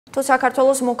თუ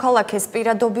საქართველოს მოქალაქეს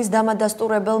პირადობის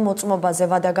დამადასტურებელ მოწმობაზე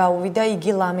ვადა გაუვიდა,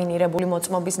 იგი ლამინირებული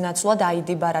მოწმობის ნაცვლად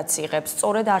ID ბარათს იღებს.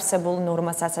 სწორედ არსებულ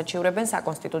ნორმას ასაჩივრებენ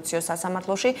საკონსტიტუციო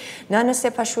სასამართლოში ნანა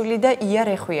სეფაშვილი და ია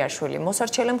რეხვიაშვილი.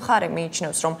 მოსარჩელე მხარე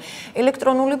მიიჩნევს, რომ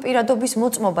ელექტრონული პირადობის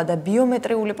მოწმობა და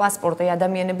ბიომეტრიული პასპორტი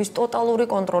ადამიანების ტოტალური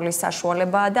კონტროლის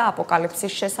საშუალებაა და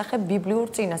აპოკალიფსის შესახებ ბიბლიურ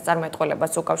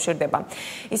წინასწარმეტყველებას უკავშირდება.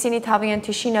 ისინი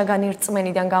თავიანთი შინაგანი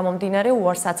რწმენიდან გამომდინარე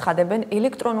უარს აცხადებენ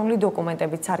ელექტრონული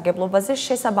დოკუმენტებით სარგებლობაზე,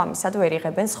 შესაბამისად ვერ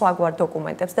იღებენ სხვაგვარ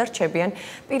დოკუმენტებს და რჩებიან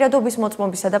პირადობის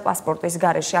მოწმობისა და პასპორტის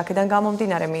გარეშე. აქედან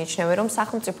გამომდინარე მიიჩნევენ, რომ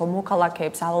სახელმწიფო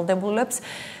მოქალაქეებს ავალდებულებს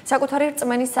საკუთარი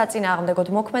რწმენის საწინააღმდეგოდ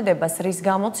მოქმედებას, რის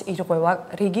გამოც ირღვევა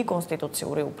რიგი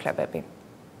კონსტიტუციური უფლებები.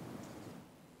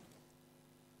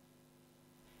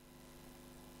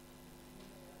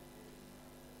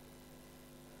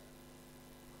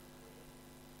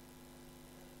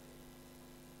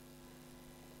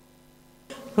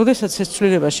 როდესაც ეს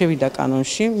ცვლილება შევიდა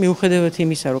კანონში, მიუხედავად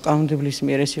იმისა, რომ კანონმდებლის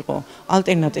მიერ ეს იყო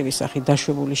ალტერნატივის სახით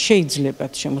დაშვებული,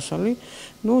 შეიძლებათ შემოსული,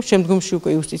 შემდგომში უკვე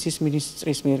იუსტიციის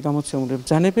მინისტრის მიერ გამოცემული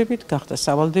ბრძანებებით გახდა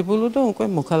სავალდებულო და უკვე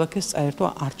მოქალაქეს წაერთვა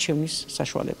არჩევნის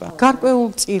საშუალება.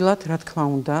 გარკვეულწილად, რა თქმა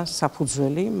უნდა,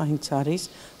 საფუძველი მაინც არის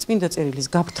წმინდა წერილის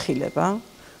გაფრთხილება,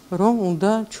 რომ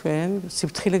უნდა ჩვენ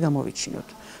სიფრთხილე გამოვიჩინოთ.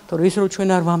 თორე ის რომ ჩვენ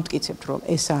არ ვამტკიცებთ, რომ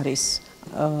ეს არის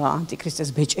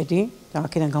ანტიქრისტეს ბეჭედი და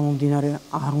აქედან გამომდინარე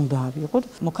არ უნდა ავიღოთ.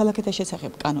 მოქალაქეთა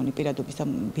შესახებ კანონი პირადობის და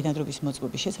ბინადრობის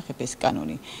მოწმობის შესახებ ეს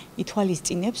კანონი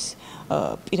ითვალისწინებს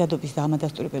პირადობის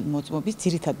დამადასტურებელი მოწმობის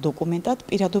ძირითად დოკუმენტად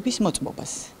პირადობის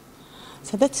მოწმობას,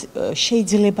 სადაც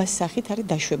შეიძლება სახით არის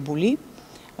დაშვებული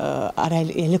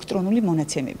ელექტრონული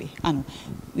მონაცემები. ანუ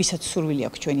ვისაც სურვილი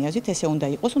აქვს ჩვენი აზრით, ესე უნდა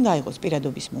აიღოს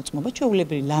პირადობის მოწმობა,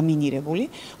 ჩვეულებრივი ლამინირებული,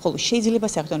 ხოლო შეიძლება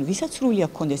სახით, ანუ ვისაც სურვილი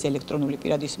აქვს ჰქონდეს ელექტრონული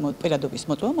პირადობის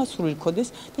მოწმობა, მას სურვილი ჰქონდეს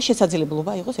და შესაძლებლობა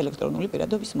აიღოს ელექტრონული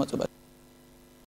პირადობის მოწმობა.